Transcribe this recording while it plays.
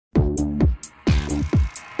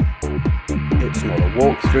It's not a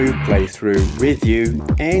walkthrough, playthrough, review,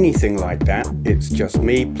 anything like that. It's just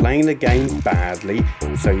me playing the game badly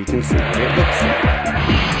so you can see what it looks like.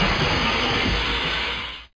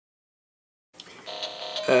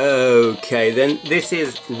 Okay then, this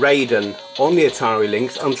is Raiden on the Atari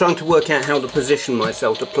Lynx. I'm trying to work out how to position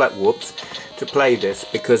myself to play this,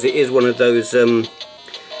 because it is one of those the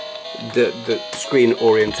screen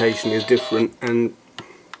orientation is different and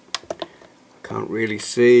can't really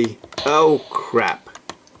see. Oh crap.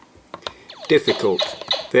 Difficult.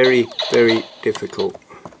 Very, very difficult.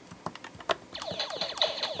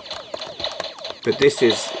 But this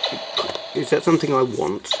is that something I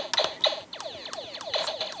want?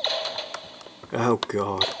 Oh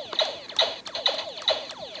god.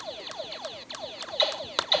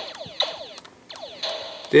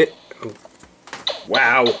 Oh.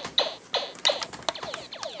 Wow.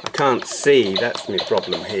 I can't see, that's my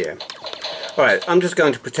problem here. Alright, I'm just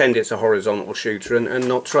going to pretend it's a horizontal shooter and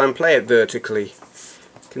not try and play it vertically.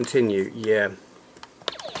 Continue, yeah.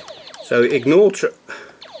 So ignore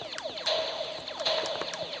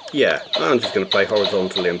yeah, I'm just going to play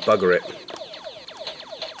horizontally and bugger it.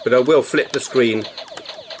 But I will flip the screen.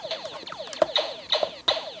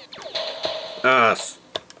 Arse.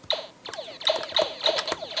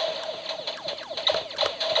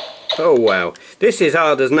 Oh wow, this is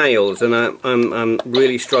hard as nails, and I'm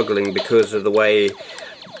really struggling because of the way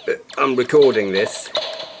I'm recording this,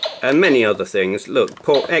 and many other things. Look,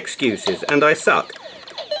 poor excuses, and I suck.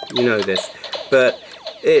 You know this, but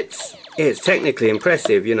it's technically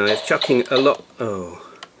impressive. You know, it's chucking a lot. Oh,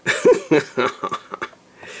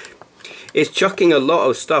 it's chucking a lot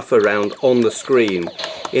of stuff around on the screen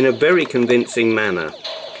in a very convincing manner,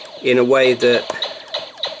 in a way that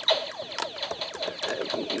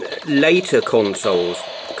later consoles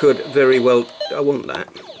could very well,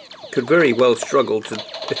 could very well struggle to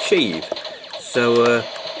achieve. So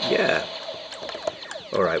yeah.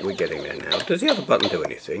 Alright, we're getting there now. Does the other button do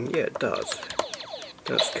anything? Yeah, it does.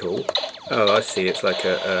 That's cool. Oh, I see, it's like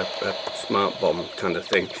a smart bomb kind of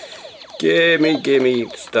thing. Gimme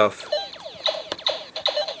stuff.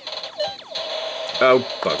 Oh,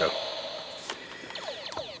 bugger.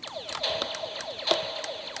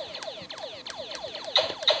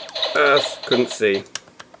 Couldn't see.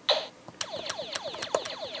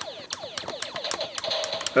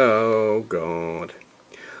 Oh god.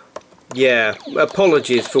 Yeah,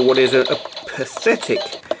 apologies for what is a pathetic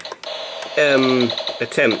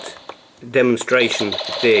demonstration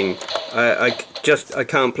thing. I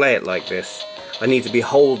can't play it like this. I need to be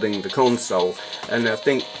holding the console, and I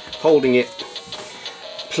think playing it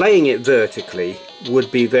vertically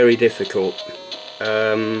would be very difficult.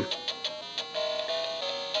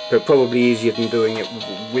 But probably easier than doing it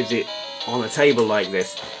with it on a table like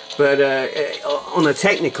this. But on a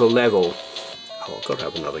technical level, oh, I've got to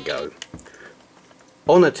have another go.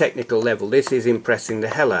 On a technical level, this is impressing the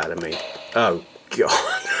hell out of me. Oh god.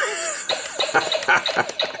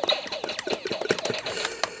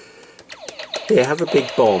 Here, have a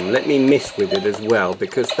big bomb. Let me miss with it as well,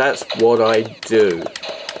 because that's what I do.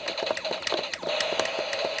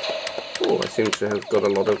 Oh, I seem to have got a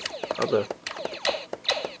lot of other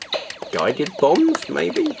guided bombs,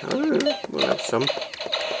 maybe? I don't know. We'll have some.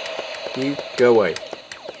 You go away.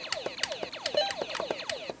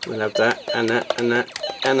 We'll have that, and that, and that,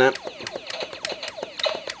 and that.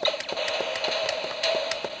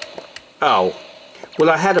 Oh. Well,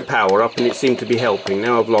 I had a power up and it seemed to be helping.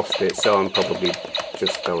 Now I've lost it, so I'm probably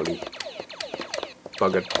just totally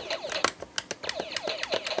buggered.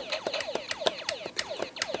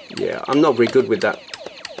 Yeah, I'm not very good with that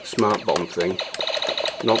smart bomb thing.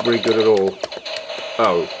 Not very good at all.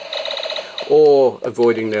 Oh. Or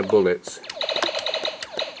avoiding their bullets.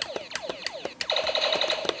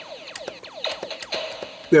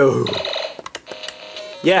 No.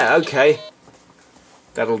 Yeah, okay.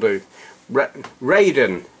 That'll do.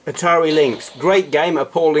 Raiden, Atari Lynx. Great game,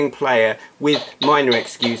 appalling player, with minor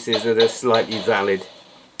excuses that are slightly valid.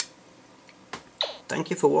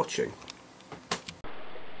 Thank you for watching.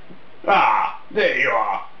 Ah, there you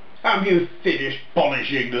are. Have you finished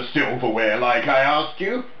polishing the silverware like I asked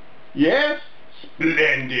you? Yes?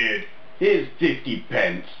 Splendid. Here's 50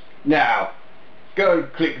 pence. Now, go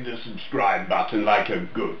and click the subscribe button like a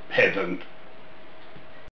good peasant.